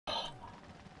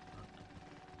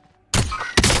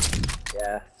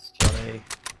Yeah, it's Johnny.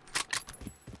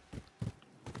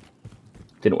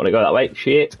 Didn't want to go that way.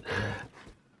 Shit.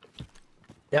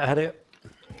 Yeah, I had it.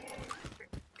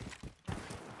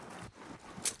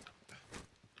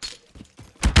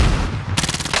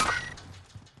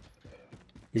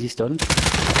 Is he stunned?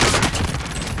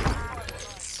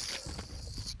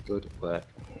 Good work.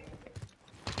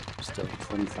 Still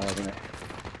 25 in it.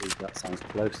 Ooh, that sounds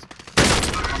close.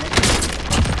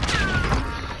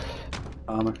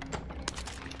 Armor.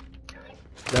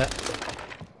 There.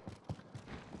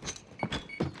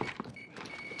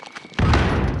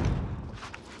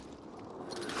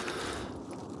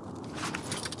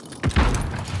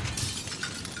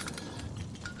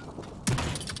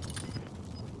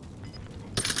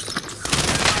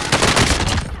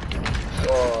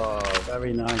 Whoa,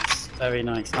 very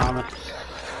nice armor.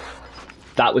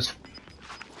 That was...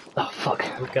 Oh, fuck.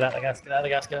 Oh, get out of the gas, get out of the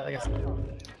gas, get out of the gas.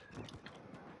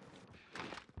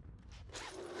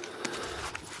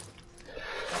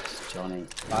 That's Johnny.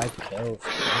 5 kills.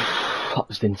 That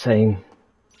was insane.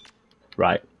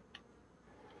 Right.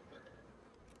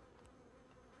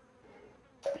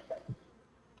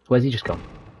 Where's he just gone?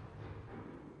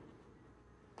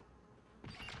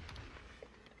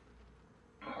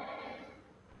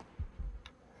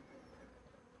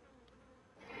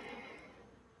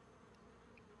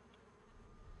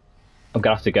 I'm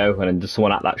gonna have to go, and there's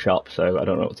someone at that shop, so I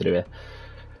don't know what to do here.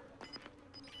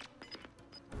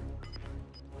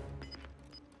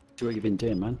 Do what you've been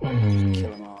doing, man.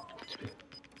 Kill them all.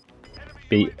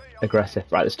 Be aggressive.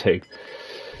 Right, there's 2.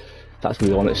 That's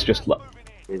the one that's just...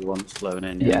 Be the one that's flown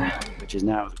in, Yeah. Which is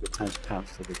now a good time to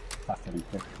pounce to the back and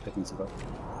picking stuff up.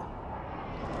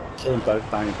 Kill them both,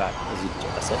 bang them back.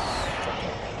 That's it.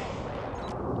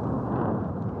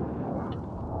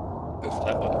 Go for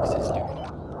that one, 'cause it's like...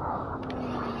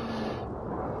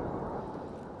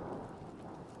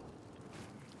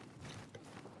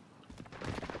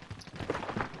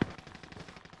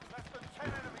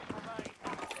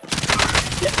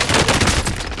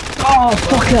 Oh,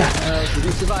 fucker! Did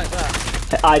you survive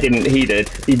that? I didn't, he did.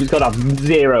 He just got to have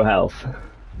 0 health.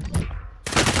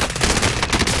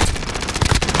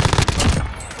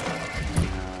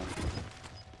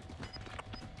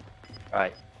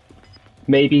 Right.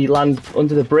 Maybe land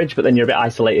under the bridge, but then you're a bit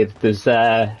isolated. There's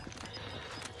a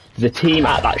team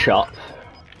at that shop.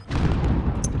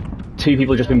 2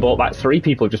 people have just been brought back. 3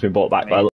 people have just been brought back by